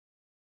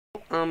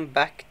I'm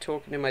back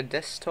talking to my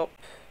desktop.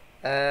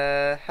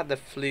 Had the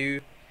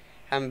flu,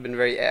 haven't been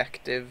very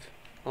active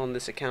on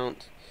this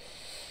account,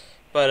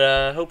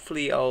 but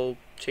hopefully I'll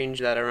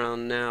change that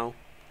around now.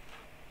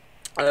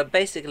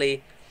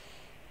 Basically,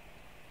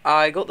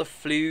 I got the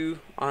flu,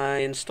 I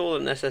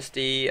installed an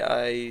SSD,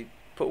 I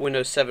put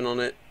Windows 7 on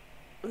it,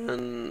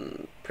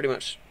 and pretty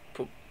much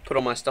put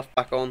all my stuff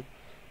back on.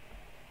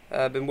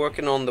 I've been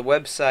working on the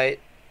website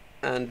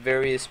and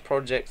various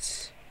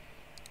projects,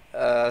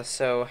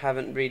 so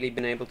haven't really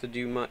been able to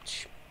do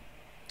much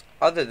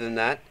other than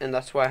that, and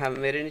that's why I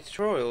haven't made any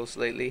tutorials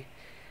lately.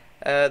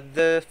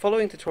 The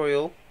following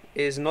tutorial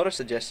is not a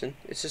suggestion,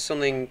 it's just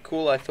something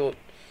cool I thought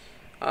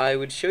I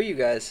would show you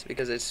guys,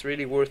 because it's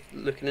really worth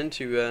looking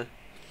into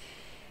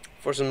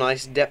for some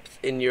nice depth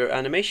in your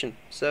animation.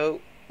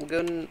 So we'll go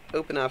and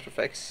open After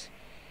Effects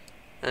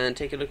and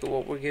take a look at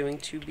what we're going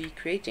to be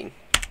creating.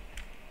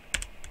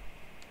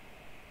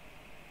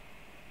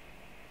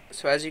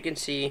 So as you can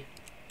see,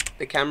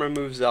 the camera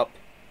moves up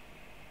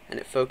and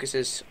it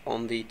focuses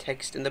on the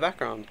text in the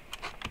background,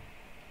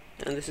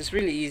 and this is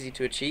really easy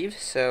to achieve.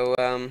 So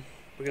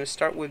we're going to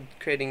start with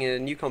creating a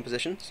new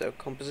composition. So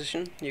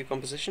composition, new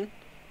composition,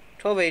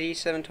 1280,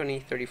 720,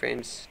 30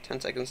 frames,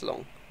 10 seconds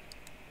long.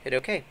 Hit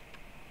OK.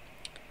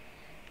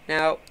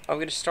 Now I'm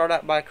going to start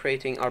out by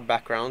creating our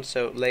background.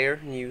 So layer,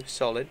 new,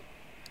 solid.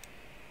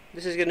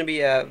 This is going to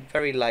be a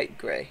very light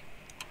gray,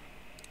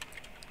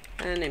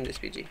 and name this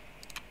BG.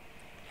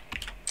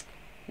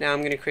 Now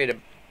I'm going to create a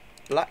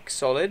black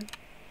solid,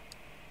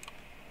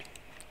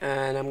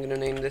 and I'm going to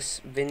name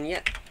this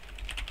vignette.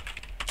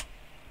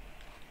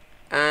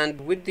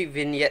 And with the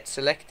vignette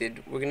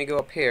selected, we're going to go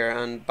up here,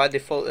 and by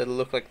default it'll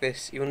look like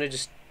this. You want to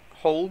just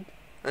hold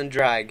and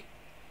drag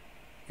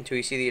until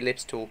you see the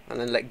ellipse tool, and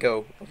then let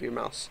go of your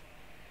mouse.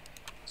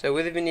 So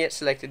with the vignette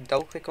selected,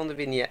 double click on the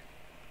vignette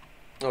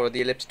or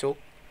the ellipse tool,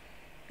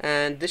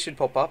 and this should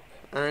pop up,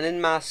 and in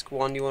mask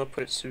 1 you want to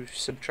put it to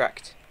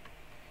subtract.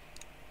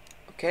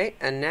 Okay,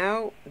 and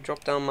now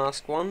drop down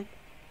mask 1,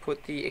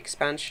 put the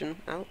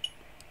expansion out,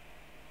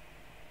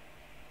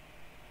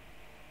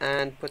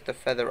 and put the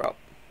feather up.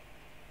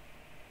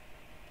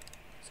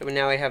 So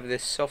now we have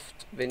this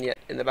soft vignette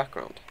in the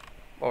background,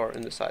 or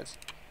in the sides.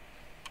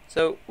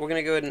 So we're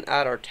going to go ahead and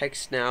add our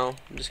text now.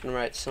 I'm just going to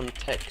write some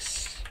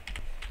text,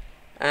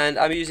 and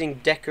I'm using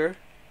Decker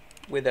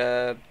with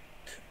a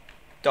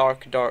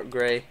dark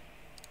grey,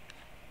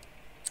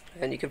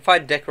 and you can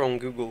find Decker on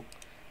Google.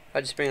 If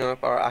I just bring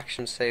up our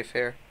action safe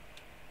here,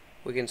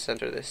 we can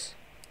center this.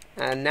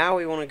 And now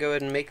we want to go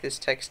ahead and make this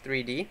text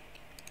 3D.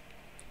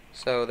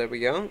 So there we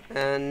go.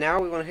 And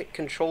now we want to hit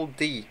Control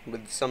D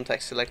with some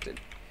text selected.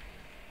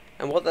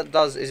 And what that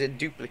does is it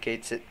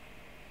duplicates it.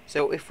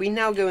 So if we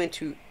now go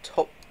into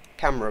top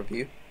camera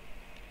view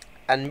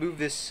and move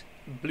this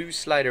blue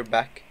slider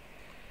back,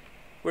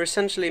 we're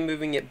essentially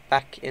moving it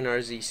back in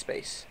our Z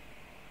space.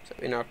 So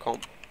in our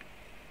comp.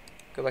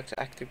 Go back to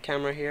active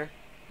camera here,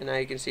 and now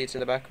you can see it's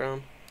in the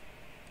background.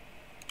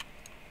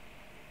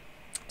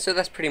 So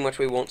that's pretty much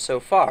what we want so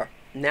far.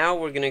 Now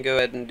we're going to go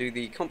ahead and do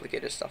the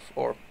complicated stuff,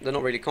 or the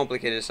not really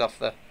complicated stuff,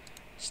 the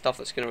stuff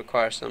that's going to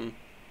require some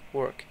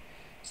work.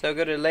 So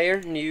go to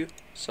layer, new,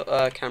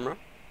 camera,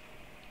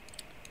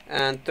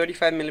 and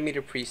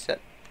 35mm preset.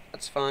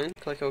 That's fine.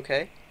 Click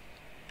OK.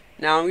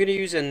 Now I'm going to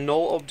use a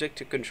null object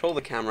to control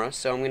the camera,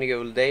 so I'm going to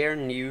go layer,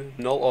 new,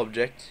 null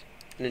object.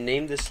 I'm going to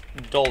name this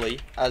dolly,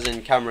 as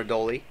in camera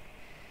dolly,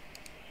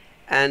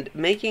 and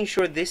making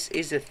sure this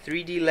is a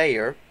 3D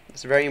layer.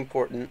 It's very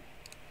important.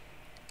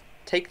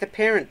 Take the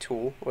parent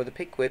tool, or the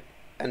pick whip,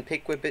 and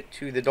pick whip it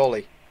to the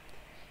dolly.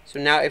 So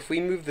now if we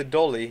move the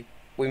dolly,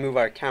 we move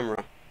our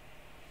camera.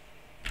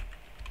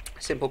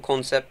 Simple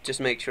concept,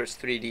 just make sure it's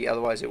 3D,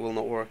 otherwise it will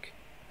not work.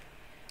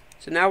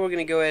 So now we're going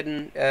to go ahead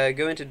and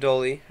go into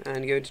dolly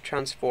and go into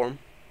transform,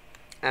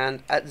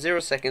 and at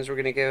 0 seconds we're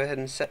going to go ahead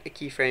and set a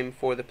keyframe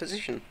for the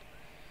position.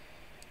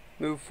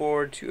 Move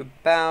forward to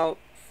about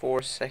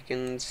 4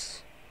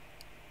 seconds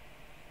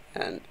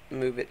and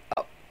move it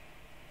up.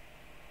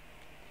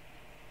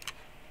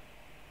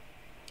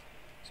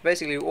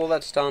 Basically all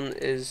that's done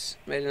is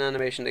made an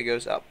animation that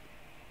goes up,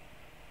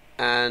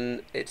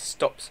 and it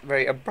stops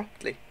very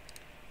abruptly.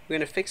 We're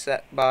going to fix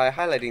that by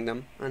highlighting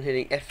them and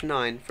hitting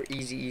F9 for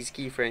easy ease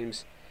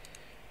keyframes.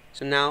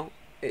 So now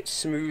it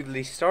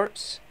smoothly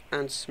starts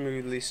and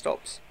smoothly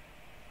stops.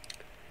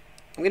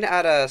 I'm going to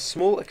add a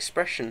small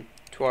expression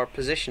to our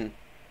position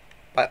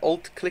by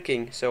alt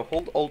clicking. So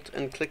hold alt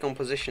and click on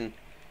position,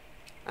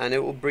 and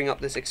it will bring up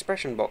this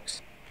expression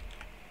box.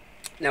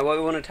 Now what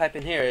we want to type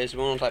in here is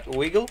we want to type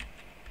wiggle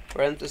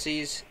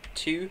parentheses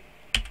 2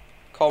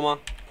 comma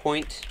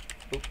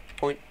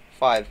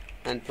 0.5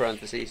 and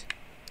parentheses.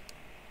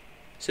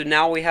 So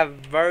now we have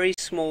very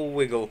small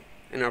wiggle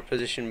in our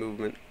position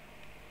movement.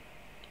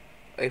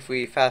 If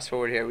we fast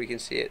forward here, we can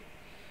see it.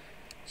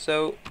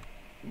 So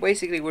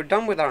basically we're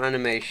done with our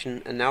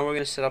animation, and now we're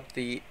going to set up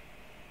the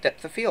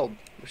depth of field,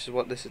 which is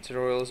what this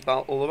tutorial is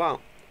all about.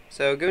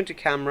 So go into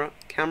camera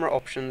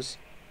options,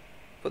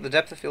 put the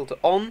depth of field to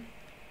on,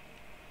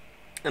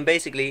 and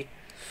basically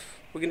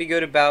we're going to go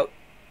to about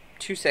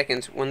 2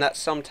 seconds when that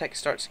some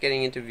text starts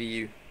getting into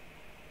view.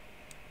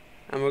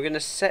 And we're going to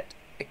set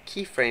a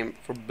keyframe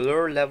for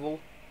blur level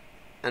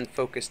and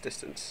focus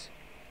distance.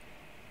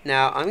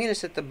 Now I'm going to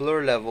set the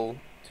blur level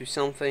to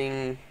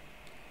something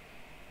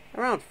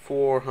around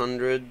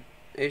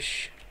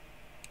 400-ish.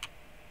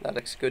 That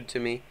looks good to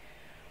me.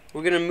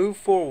 We're going to move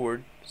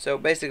forward, so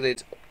basically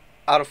it's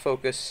out of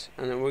focus,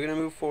 and then we're going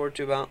to move forward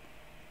to about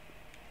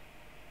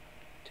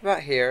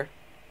here,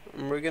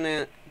 and we're going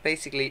to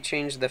basically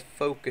change the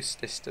focus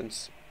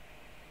distance.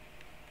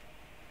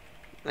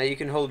 Now you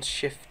can hold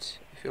shift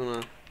if you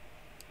want to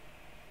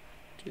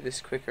do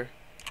this quicker,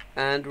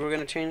 and we're going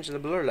to change the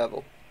blur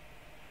level.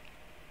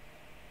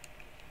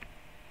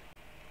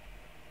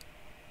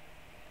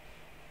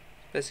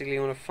 Basically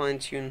you want to fine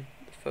tune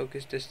the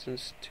focus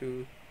distance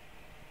to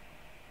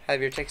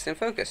have your text in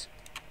focus.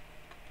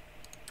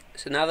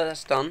 So now that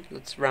that's done,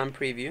 let's RAM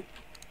preview.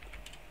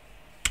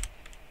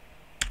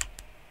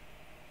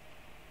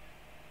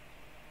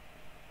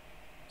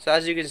 So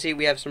as you can see,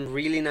 we have some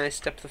really nice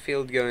depth of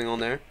field going on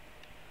there,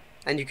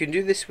 and you can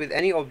do this with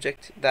any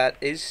object that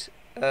is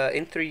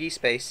in 3D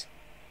space,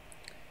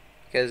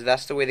 because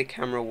that's the way the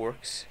camera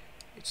works.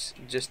 It's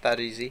just that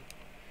easy.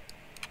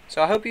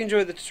 So I hope you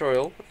enjoyed the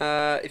tutorial.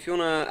 If you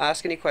want to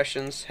ask any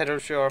questions, head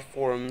over to our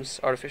forums,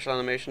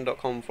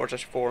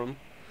 artificialanimation.com/forum,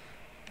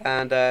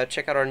 and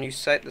check out our new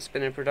site that's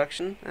been in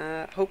production.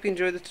 Hope you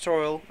enjoyed the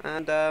tutorial,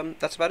 and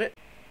that's about it.